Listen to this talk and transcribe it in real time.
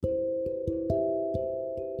Good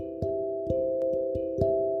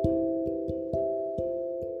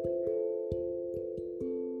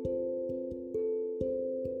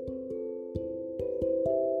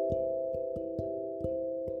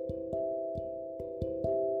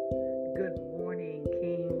morning,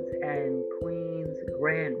 kings and queens,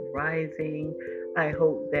 grand rising. I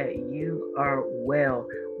hope that you are well.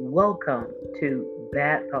 Welcome to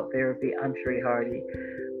Bad Thought Therapy. I'm Sheree Hardy.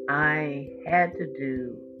 I had to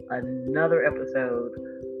do another episode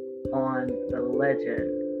on the legend,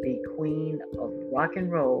 the queen of rock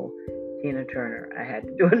and roll, Tina Turner. I had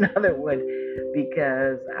to do another one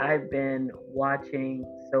because I've been watching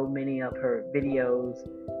so many of her videos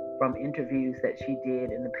from interviews that she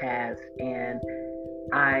did in the past, and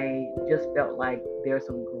I just felt like there's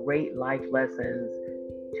some great life lessons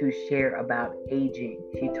to share about aging.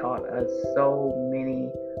 She taught us so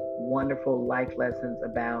many wonderful life lessons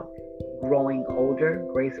about growing older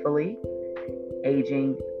gracefully,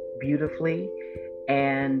 aging beautifully.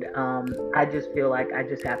 And I just feel like I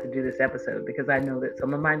just have to do this episode because I know that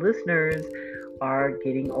some of my listeners are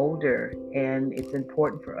getting older, and it's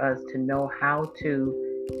important for us to know how to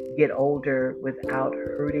get older without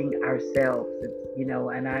hurting ourselves.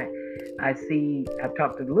 And I've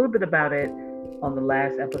talked a little bit about it on the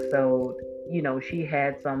last episode. She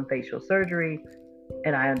had some facial surgery,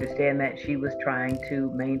 and I understand that she was trying to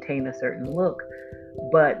maintain a certain look.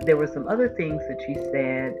 But there were some other things that she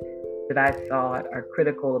said that I thought are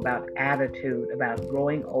critical about attitude, about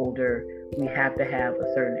growing older. We have to have a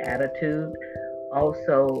certain attitude.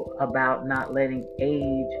 Also, about not letting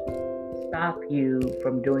age stop you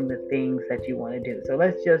from doing the things that you want to do. So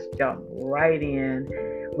let's just jump right in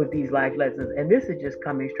with these life lessons. And this is just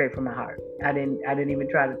coming straight from my heart. I didn't even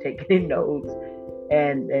try to take any notes,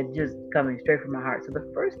 and just coming straight from my heart. So the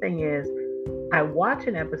first thing is, I watch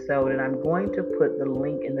an episode, and I'm going to put the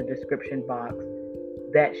link in the description box,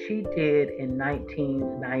 that she did in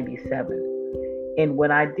 1997. And when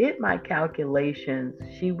I did my calculations,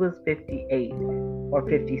 she was 58 or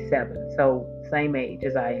 57. So same age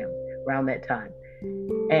as I am, around that time.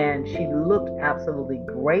 And she looked absolutely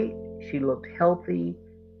great. She looked healthy.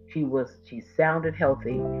 She sounded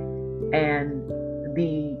healthy. And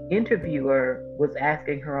the interviewer was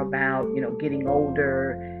asking her about, getting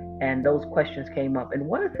older, and those questions came up. And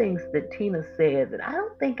one of the things that Tina said that I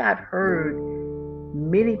don't think I've heard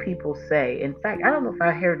many people say, in fact, I don't know if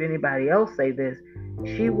I heard anybody else say this,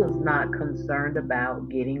 she was not concerned about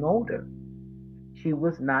getting older. She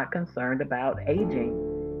was not concerned about aging.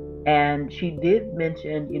 And she did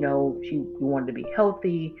mention, she wanted to be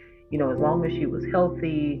healthy, as long as she was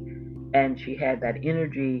healthy and she had that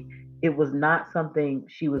energy, it was not something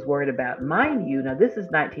she was worried about. Mind you, now this is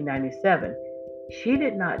 1997. She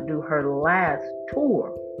did not do her last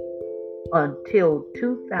tour until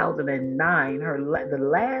 2009. The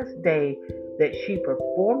last day that she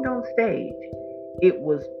performed on stage, it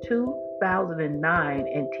was 2009,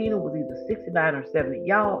 and Tina was either 69 or 70.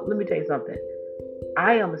 Y'all, let me tell you something.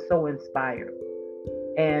 I am so inspired.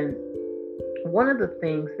 And one of the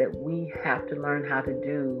things that we have to learn how to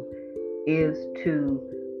do is to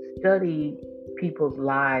study people's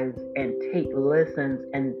lives and take lessons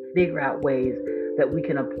and figure out ways that we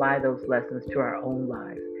can apply those lessons to our own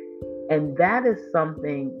lives. And that is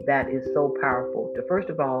something that is so powerful. To, first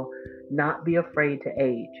of all, not be afraid to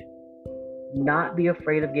age, not be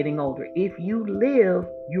afraid of getting older. If you live,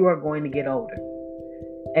 you are going to get older.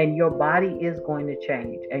 And your body is going to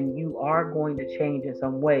change, and you are going to change in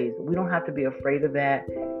some ways. We don't have to be afraid of that.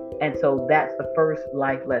 And so that's the first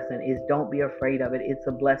life lesson, is don't be afraid of it. It's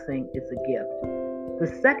a blessing. It's a gift. The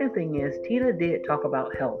second thing is, Tina did talk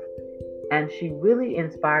about health, and she really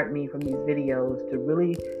inspired me from these videos to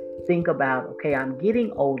really think about, okay, I'm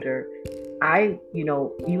getting older.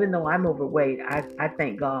 Even though I'm overweight, I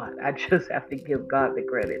thank God. I just have to give God the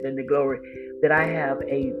credit and the glory that I have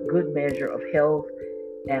a good measure of health,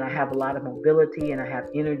 and I have a lot of mobility, and I have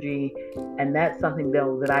energy. And that's something,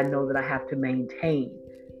 though, that I know that I have to maintain.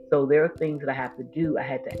 So there are things that I have to do. I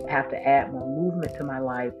have to add more movement to my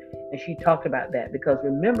life. And she talked about that, because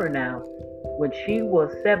remember now, when she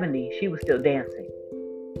was 70, she was still dancing.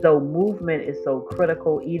 So movement is so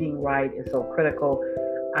critical. Eating right is so critical.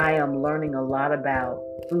 I am learning a lot about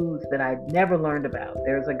foods that I never learned about.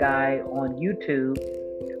 There's a guy on YouTube,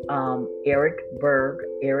 Eric Berg,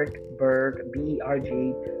 Berg.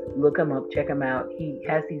 Look him up, check him out. He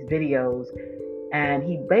has these videos, and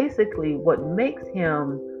he basically, what makes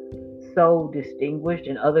him so distinguished,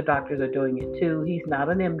 and other doctors are doing it too. He's not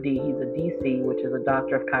an MD, he's a DC, which is a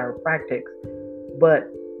doctor of chiropractics. But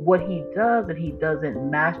what he does, and he does it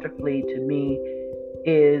masterfully to me,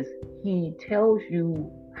 is he tells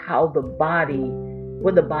you how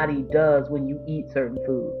what the body does when you eat certain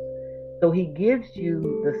foods. So he gives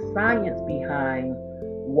you the science behind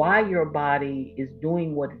why your body is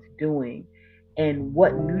doing what it's doing and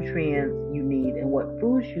what nutrients you need and what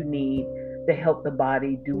foods you need to help the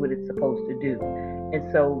body do what it's supposed to do.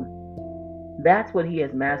 And so that's what he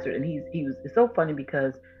has mastered. And he was it's so funny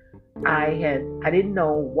because I didn't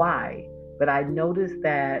know why, but I noticed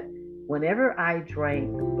that whenever I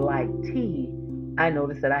drank black tea, I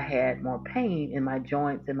noticed that I had more pain in my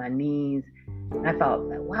joints and my knees. And I thought,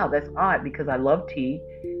 wow, that's odd because I love tea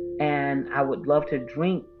and I would love to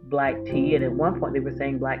drink black tea. And at one point, they were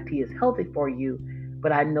saying black tea is healthy for you,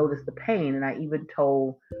 but I noticed the pain. And I even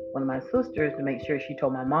told one of my sisters to make sure she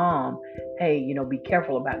told my mom, hey, be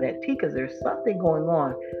careful about that tea because there's something going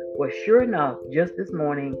on. Well, sure enough, just this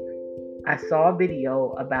morning, I saw a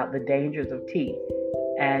video about the dangers of tea,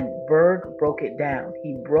 and Berg broke it down.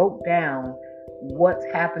 He broke down what's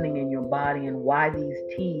happening in your body and why these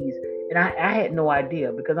teas. And I had no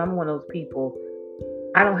idea because I'm one of those people.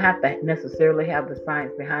 I don't have to necessarily have the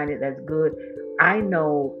science behind it. That's good. I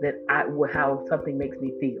know that how something makes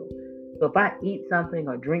me feel. So if I eat something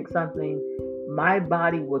or drink something, my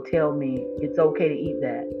body will tell me it's okay to eat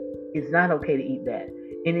that. It's not okay to eat that.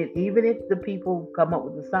 And even if the people come up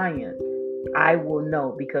with the science, I will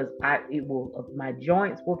know because my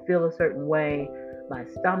joints will feel a certain way, my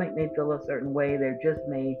stomach may feel a certain way. There just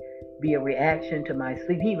may be a reaction to my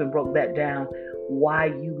sleep. He even broke that down why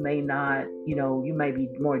you may not, you may be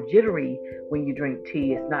more jittery when you drink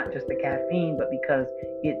tea. It's not just the caffeine, but because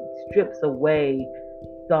it strips away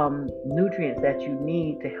some nutrients that you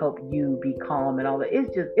need to help you be calm and all that.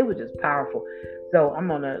 It was just powerful. So I'm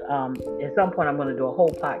gonna at some point I'm gonna do a whole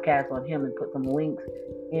podcast on him and put some links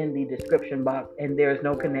in the description box. And there's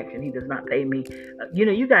no connection. He does not pay me.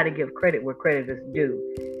 You got to give credit where credit is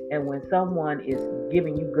due. And when someone is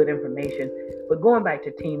giving you good information, but going back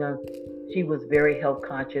to Tina, she was very health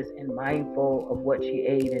conscious and mindful of what she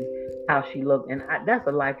ate and how she looked. And that's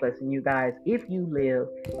a life lesson, you guys. If you live,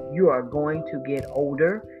 you are going to get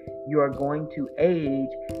older. You are going to age.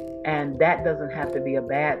 And that doesn't have to be a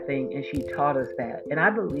bad thing. And she taught us that. And I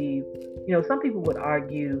believe, some people would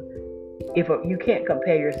argue if you can't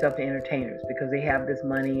compare yourself to entertainers because they have this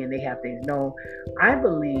money and they have things. No, I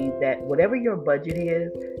believe that whatever your budget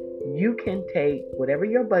is, you can take whatever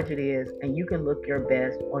your budget is and you can look your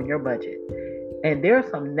best on your budget. And there are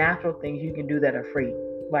some natural things you can do that are free.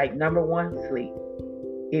 Like number one, sleep.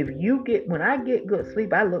 When I get good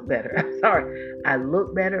sleep, I look better. I'm sorry. I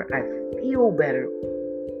look better. I feel better.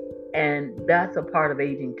 And that's a part of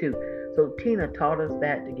aging too. So Tina taught us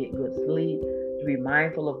that to get good sleep, to be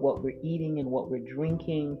mindful of what we're eating and what we're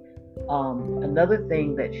drinking. Another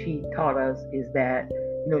thing that she taught us is that,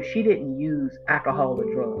 she didn't use alcohol or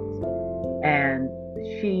drugs. And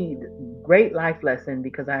great life lesson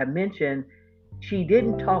because I mentioned she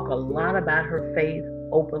didn't talk a lot about her faith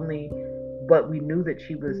openly, but we knew that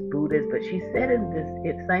she was Buddhist. But she said in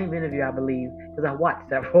this same interview, I believe, because I watched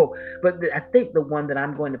several, but I think the one that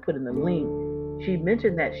I'm going to put in the link, she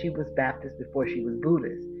mentioned that she was Baptist before she was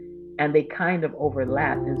Buddhist. And they kind of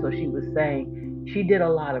overlapped. And so she was saying she did a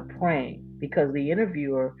lot of praying because the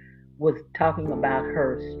interviewer was talking about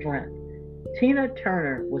her strength. Tina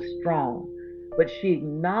Turner was strong, but she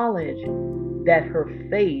acknowledged that her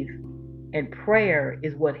faith and prayer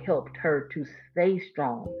is what helped her to stay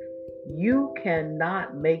strong. You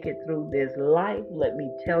cannot make it through this life, let me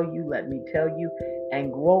tell you,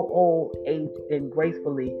 and grow old, age, and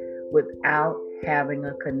gracefully without having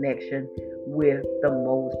a connection with the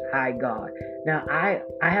Most High God. Now, I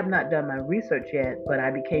have not done my research yet, but I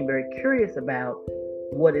became very curious about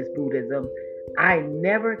what is Buddhism. I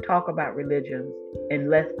never talk about religions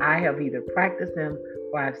unless I have either practiced them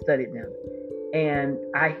or I've studied them. And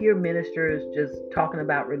I hear ministers just talking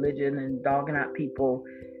about religion and dogging out people.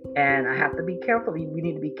 And I have to be careful. We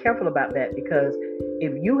need to be careful about that because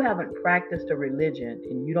if you haven't practiced a religion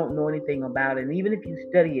and you don't know anything about it, and even if you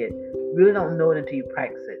study it, you really don't know it until you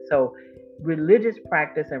practice it. So religious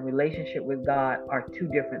practice and relationship with God are two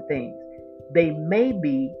different things. They may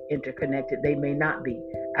be interconnected. They may not be.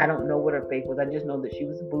 I don't know what her faith was. I just know that she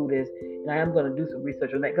was a Buddhist, and I am going to do some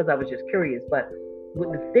research on that because I was just curious. But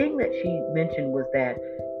the thing that she mentioned was that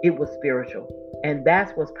it was spiritual, and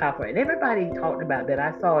that's what's powerful. And everybody talked about that.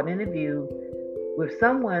 I saw an interview with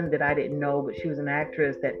someone that I didn't know, but she was an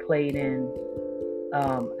actress that played in,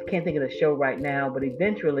 I can't think of the show right now, but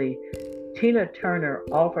eventually Tina Turner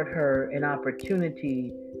offered her an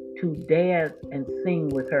opportunity to dance and sing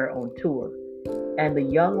with her on tour. And the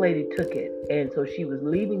young lady took it. And so she was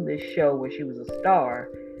leaving this show where she was a star.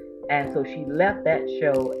 And so she left that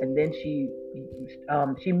show and then she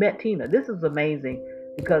she met Tina. This is amazing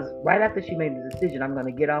because right after she made the decision, I'm going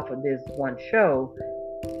to get off of this one show.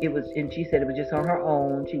 And she said it was just on her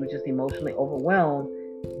own. She was just emotionally overwhelmed.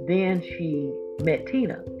 Then she met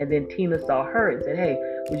Tina, and then Tina saw her and said, "Hey,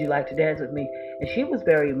 would you like to dance with me?" And she was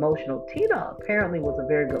very emotional. Tina apparently was a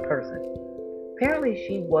very good person. Apparently,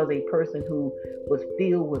 she was a person who was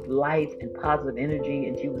filled with life and positive energy,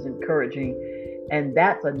 and she was encouraging. And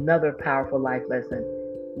that's another powerful life lesson.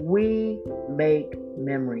 We make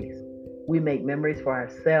memories. We make memories for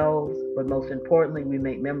ourselves, but most importantly, we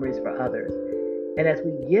make memories for others. And as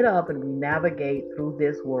we get up and we navigate through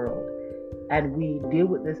this world and we deal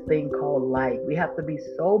with this thing called life, we have to be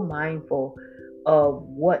so mindful of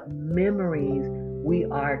what memories we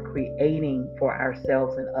are creating for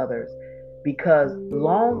ourselves and others. Because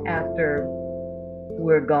long after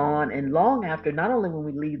we're gone, and long after, not only when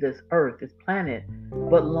we leave this earth, this planet,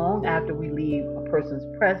 but long after we leave a person's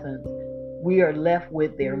presence, we are left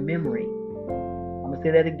with their memory. I'm going to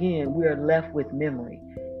say that again. We are left with memory.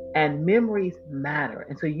 And memories matter.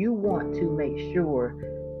 And so you want to make sure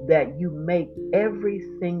that you make every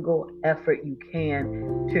single effort you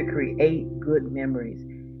can to create good memories.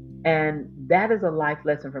 And that is a life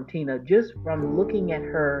lesson from Tina, just from looking at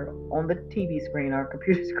her on the TV screen, or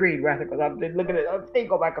computer screen, rather, because I've been looking at other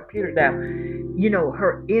things on my computer now.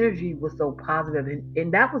 Her energy was so positive,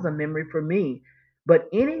 and that was a memory for me. But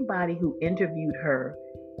anybody who interviewed her,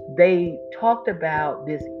 they talked about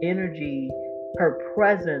this energy. Her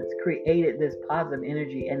presence created this positive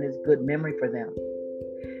energy and this good memory for them.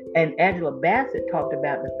 And Angela Bassett talked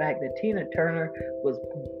about the fact that Tina Turner was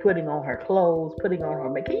putting on her clothes, putting on her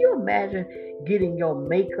makeup. Can you imagine getting your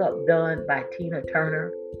makeup done by Tina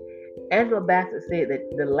Turner? Angela Bassett said that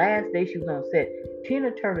the last day she was on set,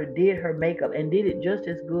 Tina Turner did her makeup and did it just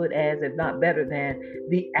as good as, if not better than,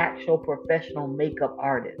 the actual professional makeup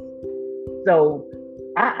artist. So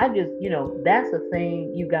I just, that's a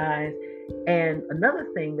thing, you guys. And another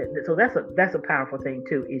thing so that's a powerful thing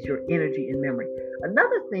too, is your energy and memory.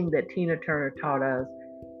 Another thing that Tina Turner taught us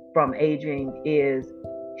from aging is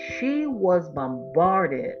she was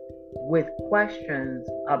bombarded with questions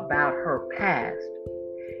about her past.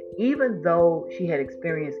 Even though she had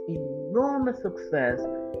experienced enormous success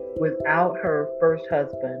without her first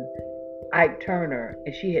husband, Ike Turner,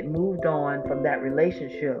 and she had moved on from that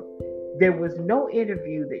relationship, there was no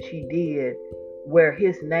interview that she did where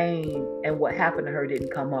his name and what happened to her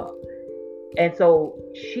didn't come up. And so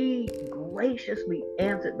she graciously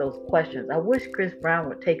answered those questions. I wish Chris Brown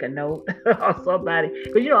would take a note or somebody,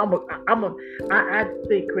 because I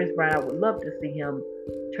think Chris Brown, I would love to see him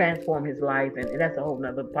transform his life, and that's a whole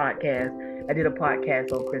nother podcast. I did a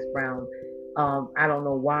podcast on Chris Brown. I don't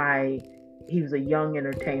know why. He was a young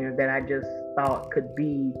entertainer that I just thought could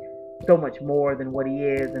be so much more than what he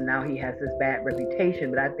is, and now he has this bad reputation.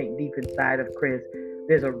 But I think deep inside of Chris,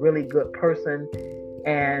 there's a really good person,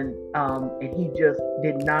 and he just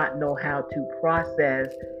did not know how to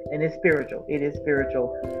process, and it's spiritual. It is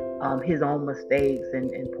spiritual. His own mistakes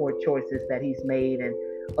and poor choices that he's made, and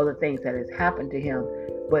other things that has happened to him.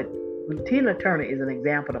 But Tina Turner is an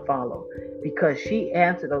example to follow, because she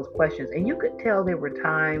answered those questions, and you could tell there were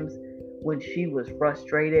times when she was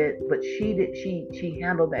frustrated, but she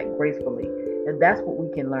handled that gracefully. And that's what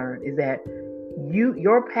we can learn, is that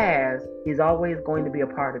your past is always going to be a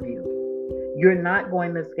part of you. You're not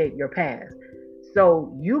going to escape your past.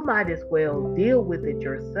 So you might as well deal with it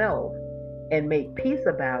yourself and make peace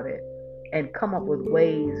about it, and come up with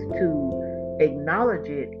ways to acknowledge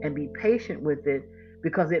it and be patient with it,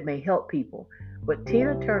 because it may help people. But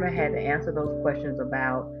Tina Turner had to answer those questions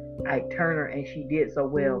about Ike Turner, and she did so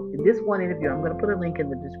well. In this one interview, I'm going to put a link in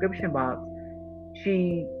the description box.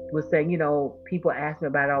 She was saying, people ask me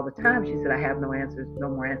about it all the time. She said, I have no answers, no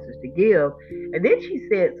more answers to give. And then she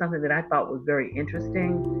said something that I thought was very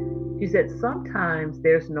interesting. She said, sometimes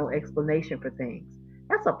there's no explanation for things.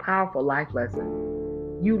 That's a powerful life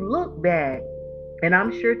lesson. You look back, and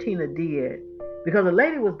I'm sure Tina did, because the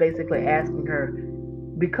lady was basically asking her,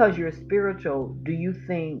 because you're spiritual, do you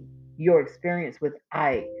think your experience with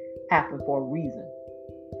Ike happened for a reason?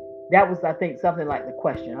 That was, I think, something like the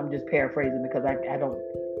question. I'm just paraphrasing because I don't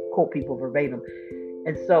quote people verbatim.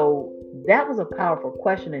 And so that was a powerful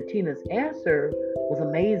question. And Tina's answer was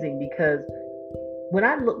amazing, because when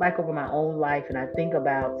I look back over my own life and I think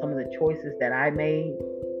about some of the choices that I made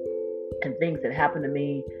and things that happened to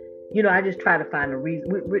me, I just try to find a reason.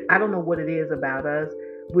 I don't know what it is about us.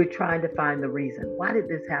 We're trying to find the reason. Why did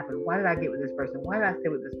this happen? Why did I get with this person? Why did I stay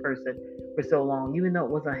with this person for so long, even though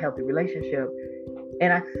it wasn't a healthy relationship?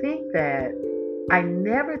 And I think that I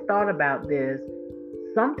never thought about this.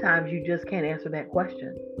 Sometimes you just can't answer that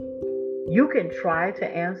question. You can try to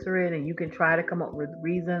answer it and you can try to come up with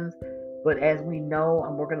reasons, but as we know,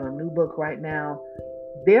 I'm working on a new book right now.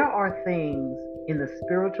 There are things in the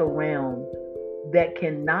spiritual realm that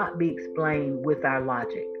cannot be explained with our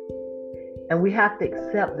logic. And we have to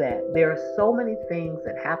accept that. There are so many things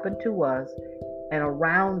that happen to us and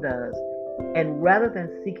around us. And rather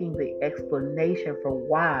than seeking the explanation for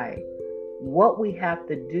why, what we have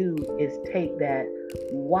to do is take that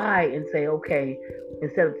why and say, okay,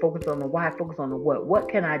 instead of focus on the why, focus on the what. What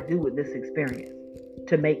can I do with this experience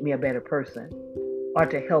to make me a better person or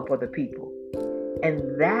to help other people?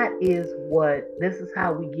 And this is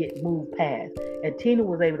how we get moved past. And Tina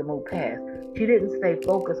was able to move past. She didn't stay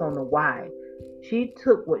focused on the why. She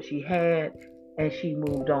took what she had and she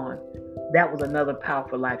moved on. That was another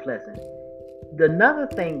powerful life lesson. Another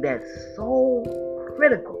thing that's so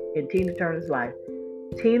critical in Tina Turner's life,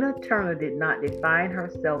 Tina Turner did not define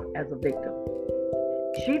herself as a victim.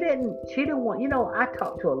 She didn't want, I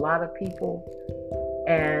talked to a lot of people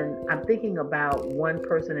and I'm thinking about one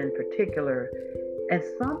person in particular. And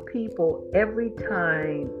some people, every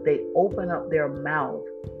time they open up their mouth,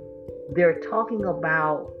 they're talking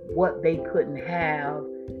about what they couldn't have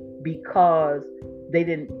because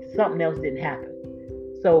something else didn't happen.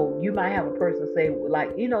 So you might have a person say,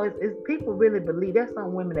 like, it's people really believe, there's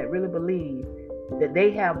some women that really believe that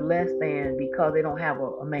they have less than because they don't have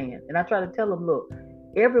a man. And I try to tell them, look,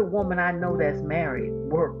 every woman I know that's married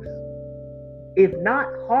works, if not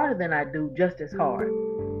harder than I do, just as hard.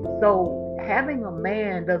 So having a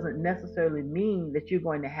man doesn't necessarily mean that you're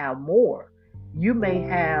going to have more. You may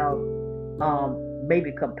have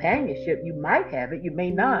maybe companionship. You might have it, you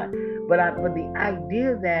may not. But the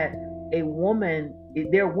idea that there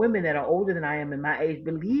are women that are older than I am in my age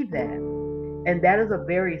believe that. And that is a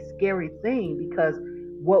very scary thing because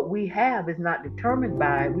what we have is not determined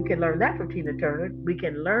by, we can learn that from Tina Turner. We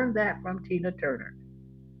can learn that from Tina Turner.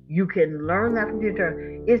 You can learn that from Tina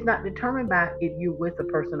Turner. It's not determined by if you're with a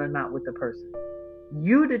person or not with a person.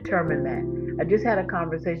 You determine that. I just had a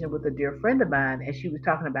conversation with a dear friend of mine and she was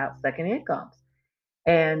talking about second incomes.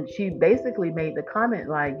 And she basically made the comment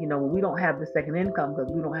like, we don't have the second income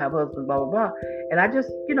because we don't have husbands, blah, blah, blah. And I just,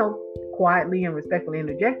 quietly and respectfully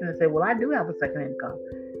interjected and said, well, I do have a second income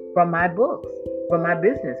from my books, from my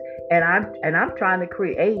business. And I'm trying to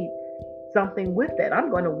create something with that. I'm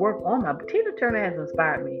going to work on Tina Turner has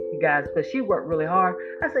inspired me, you guys, because she worked really hard.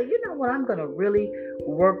 I said, you know what? I'm going to really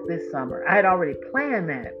work this summer. I had already planned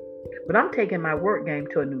that, but I'm taking my work game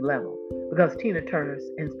to a new level because Tina Turner's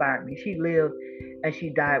inspired me. She lived and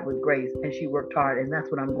she died with grace and she worked hard, and that's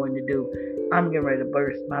what I'm going to do. I'm getting ready to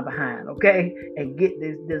burst my behind, okay, and get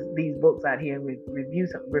these books out here and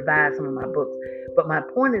revise some of my books. But my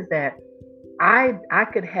point is that I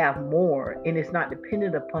could have more, and it's not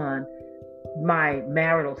dependent upon my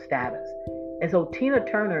marital status. And so Tina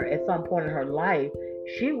Turner, at some point in her life,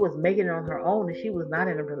 she was making it on her own and she was not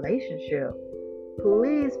in a relationship.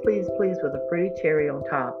 Please, please, please, with a pretty cherry on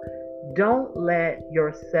top, don't let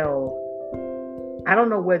yourself, I don't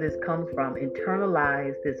know where this comes from,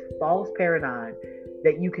 internalize this false paradigm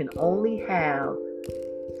that you can only have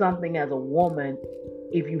something as a woman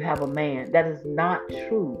if you have a man. That is not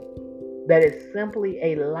true. That is simply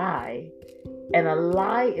a lie. And a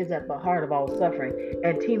lie is at the heart of all suffering.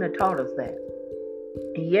 And Tina taught us that.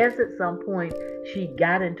 Yes, at some point she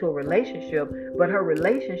got into a relationship, but her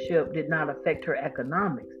relationship did not affect her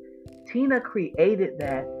economics. Tina created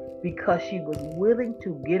that because she was willing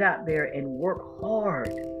to get out there and work hard.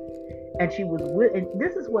 And and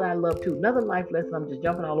this is what I love too. Another life lesson, I'm just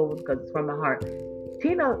jumping all over because it's from my heart.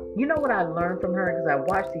 Tina, you know what I learned from her because I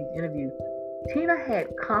watched these interviews? Tina had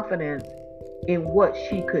confidence in what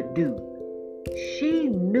she could do. She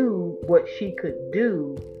knew what she could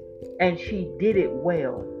do and she did it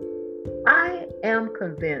well. I am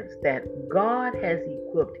convinced that God has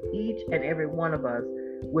equipped each and every one of us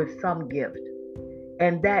with some gift.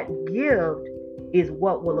 And that gift is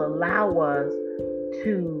what will allow us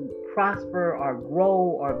to prosper or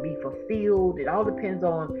grow or be fulfilled. It all depends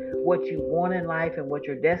on what you want in life and what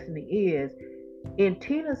your destiny is. In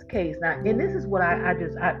Tina's case, now, and this is what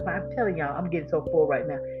I'm telling y'all, I'm getting so full right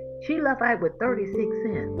now. She left Ike with 36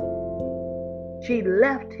 cents. She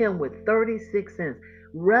left him with 36 cents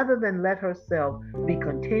rather than let herself be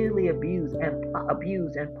continually abused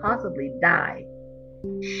and possibly die.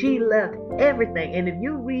 She left everything. And if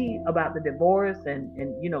you read about the divorce and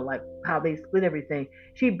like how they split everything,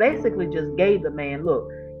 she basically just gave the man, look,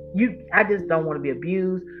 I just don't want to be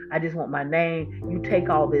abused. I just want my name. You take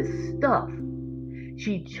all this stuff.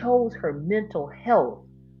 She chose her mental health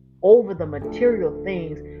over the material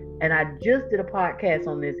things And I just did a podcast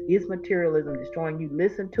on this. Is materialism destroying you?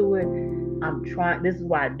 Listen to it. I'm trying. This is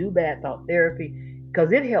why I do bad thought therapy,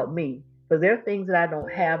 because it helped me. Because there are things that I don't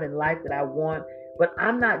have in life that I want, but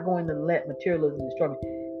I'm not going to let materialism destroy me.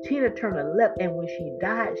 Tina Turner left, and when she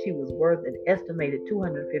died, she was worth an estimated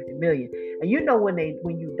 250 million. And you know, when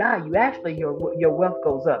you die, you actually your wealth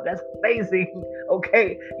goes up. That's amazing.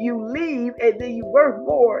 Okay, you leave, and then you worth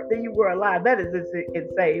more than you were alive. That is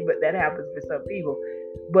insane, but that happens for some people.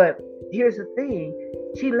 But here's the thing: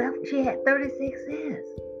 she left. She had 36 cents.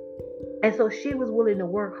 And so she was willing to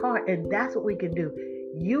work hard, and that's what we can do.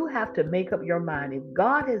 You have to make up your mind. If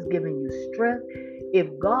God has given you strength, if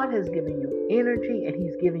God has given you energy and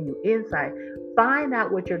He's giving you insight, find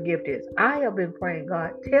out what your gift is. I have been praying,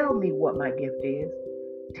 God, tell me what my gift is.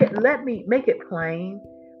 Let me make it plain.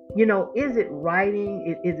 Is it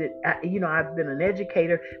writing? Is it, I've been an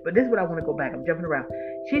educator, but this is what I want to go back. I'm jumping around.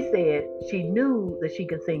 She said she knew that she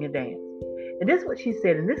could sing and dance. And this is what she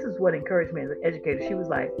said, and this is what encouraged me as an educator. She was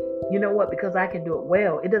like, you know what? Because I can do it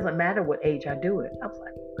well, it doesn't matter what age I do it. I was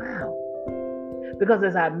like, wow. Because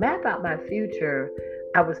as I map out my future,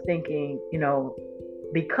 I was thinking,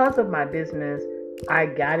 because of my business, I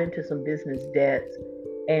got into some business debts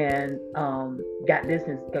and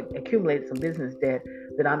accumulated some business debt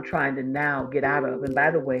that I'm trying to now get out of. And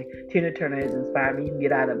by the way, Tina Turner has inspired me. You can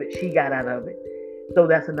get out of it. She got out of it. So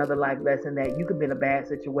that's another life lesson, that you can be in a bad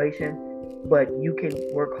situation, but you can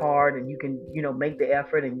work hard and you can, make the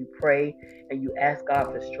effort, and you pray and you ask God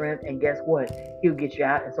for strength. And guess what? He'll get you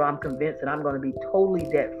out. And so I'm convinced that I'm going to be totally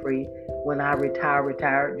debt free when I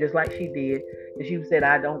retire, just like she did. And she said,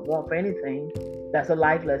 I don't want for anything. That's a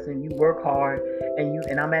life lesson. You work hard,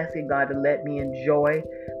 and I'm asking God to let me enjoy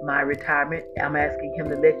my retirement. I'm asking Him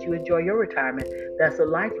to let you enjoy your retirement. That's a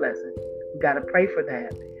life lesson. We got to pray for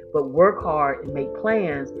that. But work hard and make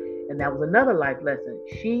plans. And that was another life lesson.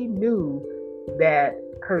 She knew that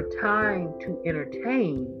her time to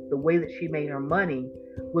entertain, the way that she made her money,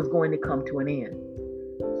 was going to come to an end.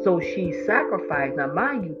 So she sacrificed. Now,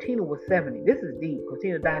 mind you, Tina was 70. This is deep, because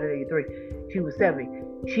Tina died at 83. She was 70.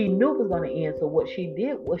 She knew it was going to end. So what she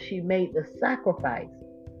did was she made the sacrifice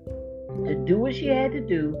to do what she had to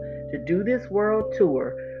do this world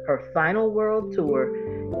tour, her final world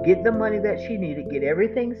tour, get the money that she needed, get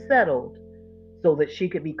everything settled so that she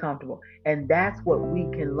could be comfortable. And that's what we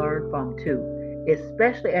can learn from too,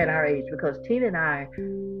 especially at our age, because Tina and I,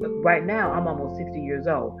 right now, I'm almost 60 years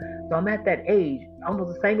old. So I'm at that age,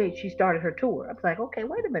 almost the same age she started her tour. I was like, okay,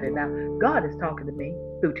 wait a minute now. God is talking to me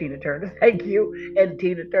through Tina Turner. Thank you. And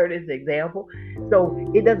Tina Turner is an example.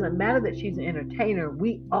 So it doesn't matter that she's an entertainer.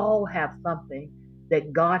 We all have something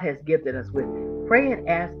that God has gifted us with. Pray and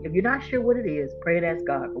ask. If you're not sure what it is, pray and ask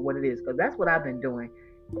God for what it is, because that's what I've been doing.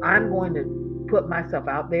 I'm going to put myself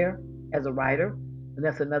out there as a writer. And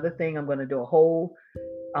that's another thing. I'm going to do a whole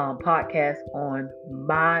podcast on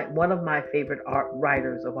one of my favorite art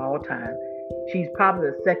writers of all time. She's probably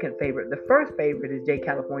the second favorite. The first favorite is J.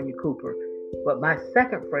 California Cooper, but my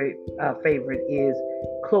second favorite is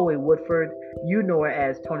Chloe Woodford. You know her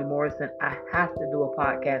as Toni Morrison. I have to do a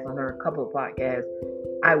podcast on her, a couple of podcasts.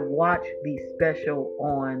 I watched the special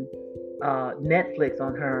on Netflix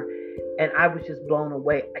on her, and I was just blown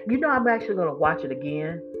away. I'm actually going to watch it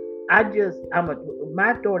again.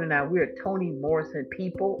 My daughter and I, we're Toni Morrison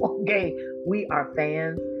people. Okay, we are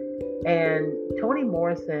fans. And Toni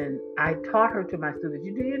Morrison, I taught her to my students.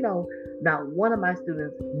 Do you know, not one of my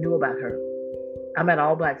students knew about her. I'm at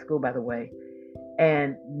all black school, by the way,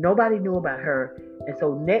 and nobody knew about her. And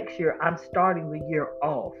so next year, I'm starting the year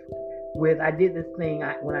off with, I did this thing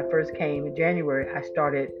when I first came in January. I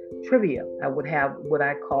started trivia. I would have what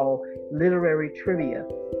I call literary trivia.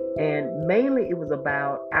 And mainly it was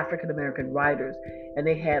about African American writers. And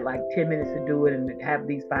they had like 10 minutes to do it, and have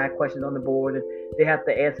these 5 questions on the board. And they have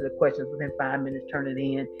to answer the questions within 5 minutes, turn it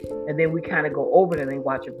in. And then we kind of go over it and then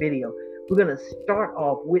watch a video. We're going to start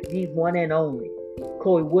off with the one and only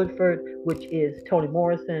Chloe Woodford, which is Toni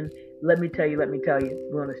Morrison. Let me tell you, we're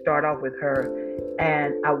going to start off with her.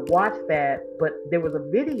 And I watched that, but there was a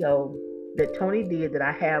video that Toni did that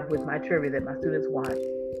I have with my trivia that my students watch,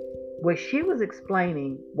 where she was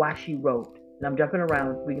explaining why she wrote. And I'm jumping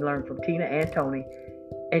around. We learned from Tina and Toni.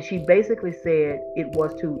 And she basically said it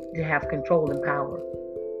was to have control and power.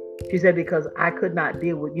 She said, because I could not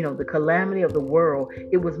deal with, the calamity of the world.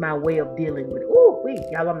 It was my way of dealing with it.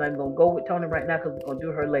 Y'all, I'm not even going to go with Toni right now, because we're going to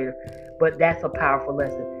do her later. But that's a powerful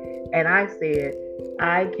lesson. And I said,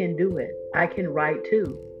 I can do it. I can write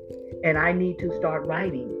too. And I need to start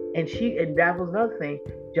writing. And that was another thing.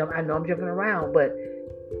 I know I'm jumping around, but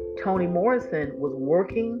Toni Morrison was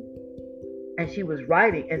working and she was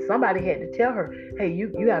writing, and somebody had to tell her, hey,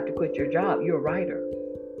 you have to quit your job. You're a writer.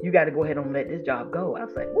 You got to go ahead and let this job go. I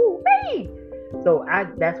was like, woo, hey. So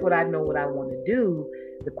that's what I know what I want to do.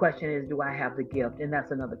 The question is, do I have the gift? And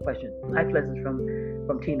that's another question. Life lessons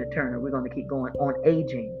from Tina Turner. We're going to keep going on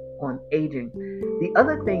aging. On aging. The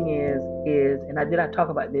other thing is, and I talk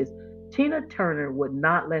about this. Tina Turner would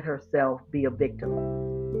not let herself be a victim.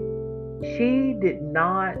 She did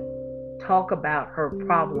not talk about her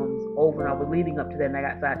problems over and over leading up to that, and I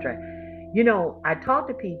got sidetracked. I talk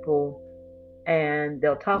to people and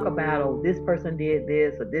they'll talk about, oh, this person did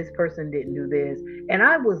this or this person didn't do this. And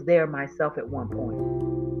I was there myself at one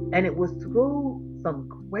point. And it was through some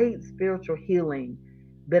great spiritual healing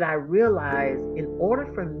that I realized in order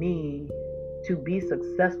for me to be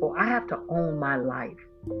successful, I have to own my life.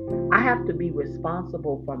 I have to be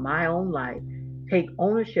responsible for my own life, take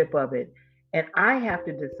ownership of it, and I have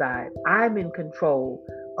to decide I'm in control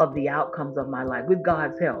of the outcomes of my life with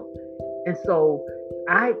God's help. And so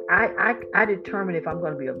I determine if I'm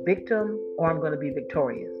going to be a victim or I'm going to be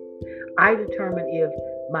victorious. I determine if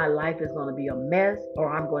my life is going to be a mess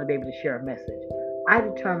or I'm going to be able to share a message. I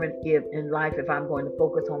determine if in life if I'm going to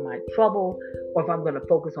focus on my trouble or if I'm going to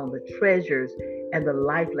focus on the treasures and the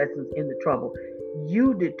life lessons in the trouble.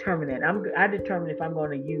 You determine that. I determine if I'm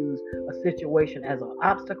going to use a situation as an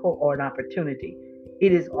obstacle or an opportunity.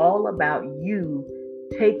 It is all about you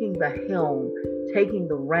taking the helm, taking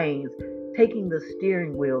the reins, taking the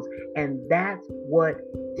steering wheels. And that's what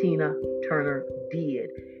Tina Turner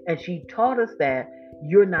did. And she taught us that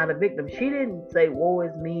you're not a victim. She didn't say, woe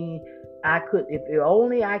is me. If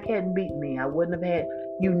only I hadn't beaten me, I wouldn't have had.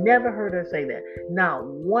 You never heard her say that. Not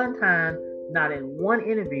one time, not in one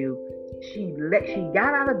interview. She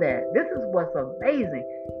got out of that. This is what's amazing.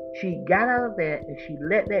 She got out of that and she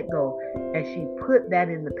let that go and she put that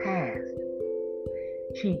in the past.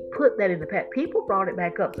 She put that in the past. People brought it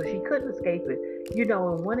back up, so she couldn't escape it. In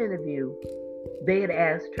one interview, they had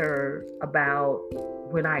asked her about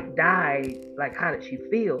when Ike died, like how did she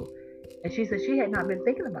feel? And she said she had not been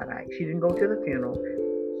thinking about Ike. She didn't go to the funeral.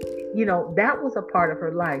 That was a part of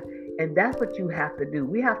her life. And that's what you have to do.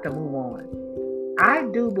 We have to move on. I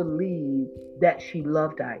do believe that she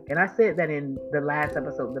loved Ike. And I said that in the last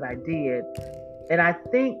episode that I did. And I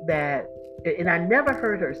think that, and I never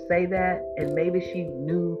heard her say that, and maybe she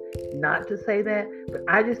knew not to say that, but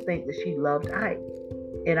I just think that she loved Ike.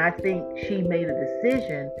 And I think she made a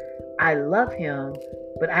decision. I love him,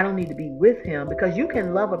 but I don't need to be with him, because you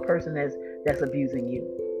can love a person that's abusing you.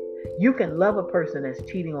 You can love a person that's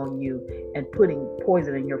cheating on you and putting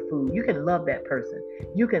poison in your food. You can love that person.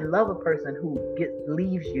 You can love a person who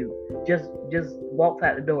leaves you, just walks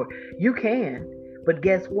out the door. You can, but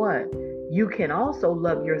guess what? You can also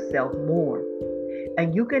love yourself more.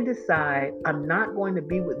 And you can decide, I'm not going to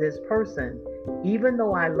be with this person. Even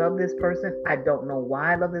though I love this person, I don't know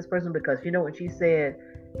why I love this person, because when she said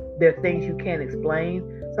there are things you can't explain,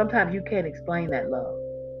 sometimes you can't explain that love.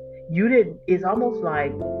 It's almost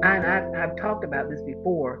like, and I've talked about this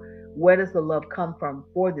before, where does the love come from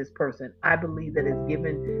for this person? I believe that it's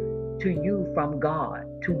given to you from God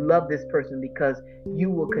to love this person, because you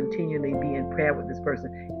will continually be in prayer with this person,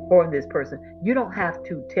 for this person. You don't have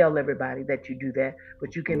to tell everybody that you do that,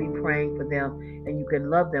 but you can be praying for them and you can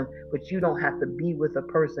love them, but you don't have to be with a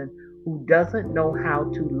person who doesn't know how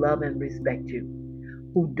to love and respect you,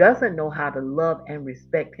 who doesn't know how to love and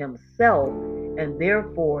respect himself, and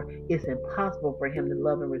therefore it's impossible for him to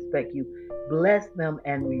love and respect you. Bless them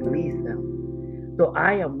and release them. So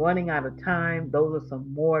I am running out of time. Those are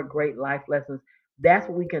some more great life lessons. That's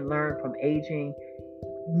what we can learn from aging.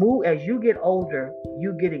 Move as you get older,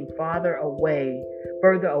 you're getting further away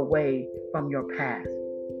from your past.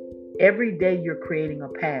 Every day you're creating a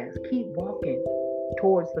past. Keep walking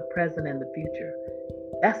towards the present and the future.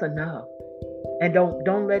 That's enough. And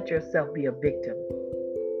don't let yourself be a victim.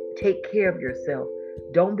 Take care of yourself.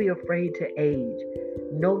 Don't be afraid to age.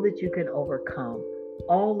 Know that you can overcome.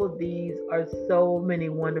 All of these are so many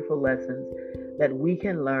wonderful lessons that we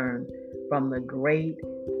can learn from the great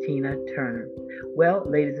Tina Turner. Well,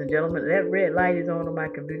 ladies and gentlemen, that red light is on my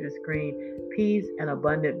computer screen. Peace and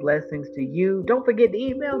abundant blessings to you. Don't forget to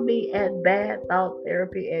email me at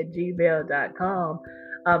badthoughtstherapy@gmail.com.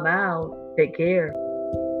 I'm out. Take care.